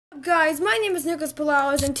up, guys? My name is Nicholas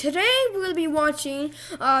Palawas, and today we're going to be watching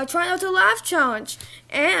Try Not to Laugh Challenge.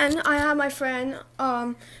 And I have my friend,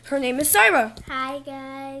 her name is Syra. Hi,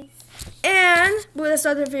 guys. And we're going to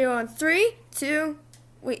start the video on 3, 2,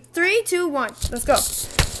 1. Let's go.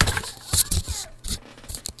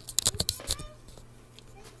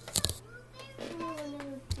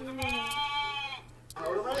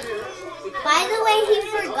 By the way, he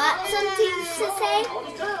forgot something to say.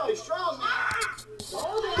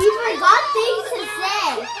 He forgot things to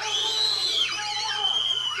say.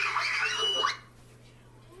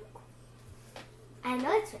 I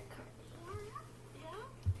know it's recording.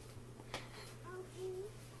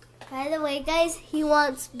 By the way, guys, he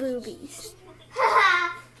wants boobies.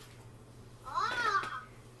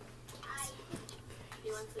 He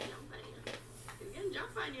wants to jump on you. He's gonna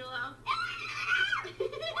jump on you, Lo.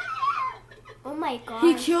 Oh my god.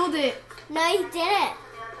 He killed it. No, he didn't.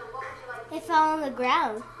 It fell on the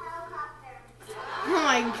ground. Oh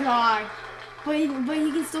my god. But he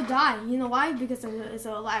can still die. You know why? Because it's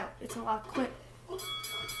a lot quick.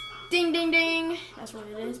 Ding, ding, ding. That's what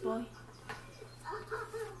it is, boy.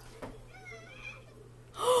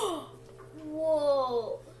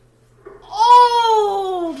 Whoa.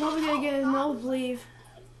 Oh! Probably gonna get a nosebleed.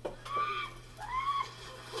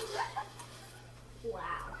 Wow.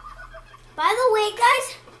 By the way,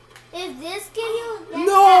 guys, if this video gets at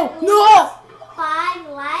No! least 5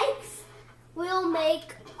 likes, we'll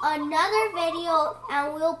make another video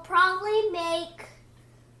and we'll probably make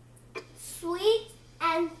sweet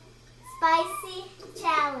and spicy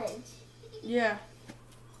challenge. Yeah.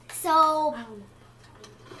 So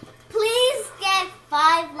please get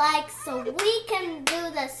 5 likes so we can do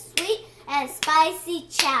the sweet and spicy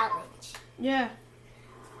challenge. Yeah.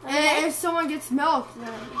 Okay? And if someone gets milk,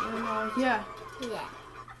 then yeah, Yeah.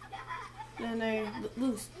 then they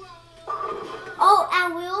lose. Oh,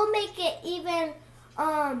 and we'll make it even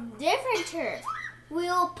different.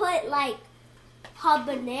 We'll put like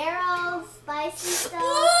habanero, spicy stuff.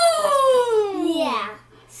 Ooh! Yeah.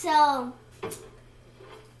 So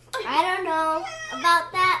I don't know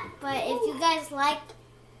about that, but if you guys like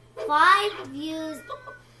 5 views,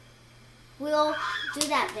 we'll do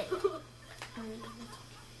that video.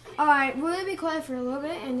 Alright, we're gonna be quiet for a little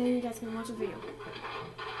bit and then you guys can watch the video.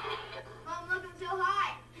 Mom, look, I'm so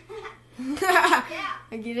high.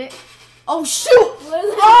 I get it. Oh shoot!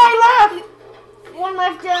 Oh, I left! One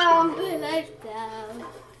left down. Left down.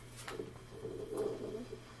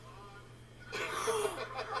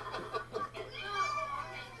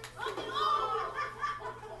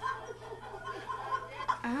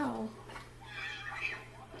 Ow.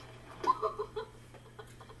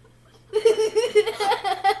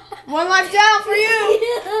 One life down for you.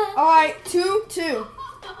 Alright, 2, 2.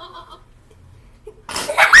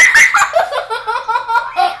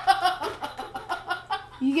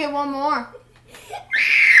 You get one more.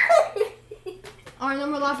 Alright, no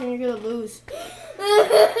more laughing, you're gonna lose.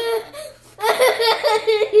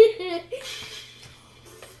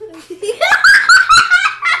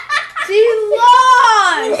 She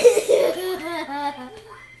lost!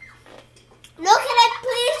 No, can I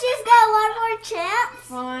please just get one more chance?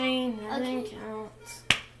 Fine, that didn't count.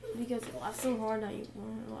 Because it laughed so hard that you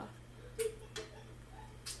wanted to laugh.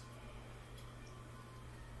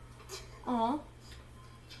 Aw.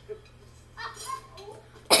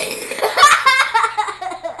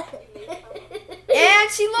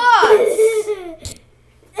 And she lost!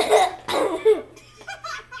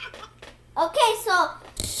 Okay, so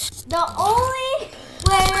the only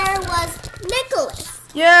winner was Nicholas.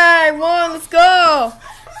 Yeah, I won, let's go!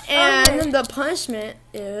 And the punishment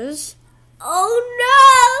is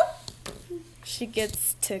Oh she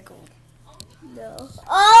gets tickled. no! No!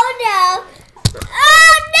 Oh no!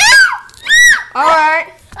 Oh no! Alright,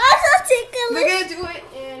 I'm so ticklish. we're gonna do it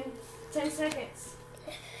in 10 seconds.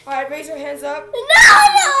 Alright, raise your hands up. No, I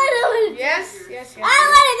don't want to. Yes, yes, yes. I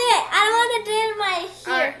don't want to do it. I don't want to do it in my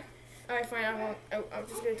here. Alright, fine, I won't. I'm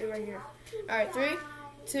just gonna do it right here. Alright, 3,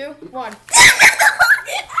 2, 1. 1, 2, 3,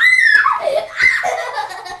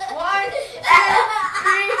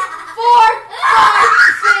 4,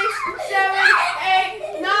 5, 6, 7,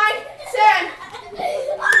 8, 9, 10.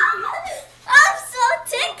 I'm so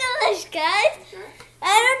ticklish, guys.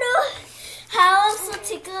 I don't know how I'm so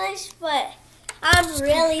ticklish, but I'm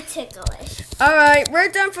really ticklish. Alright, we're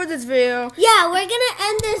done for this video. Yeah, we're gonna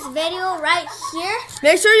end this video right here.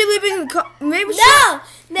 Make sure you leave it in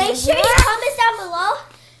Make sure you comment down below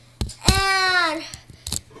and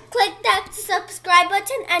click that subscribe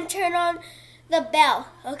button and turn on the bell,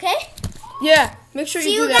 okay? Yeah, make sure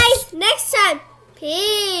See you do you that. guys next time.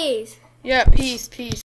 Peace. Yeah, peace, peace.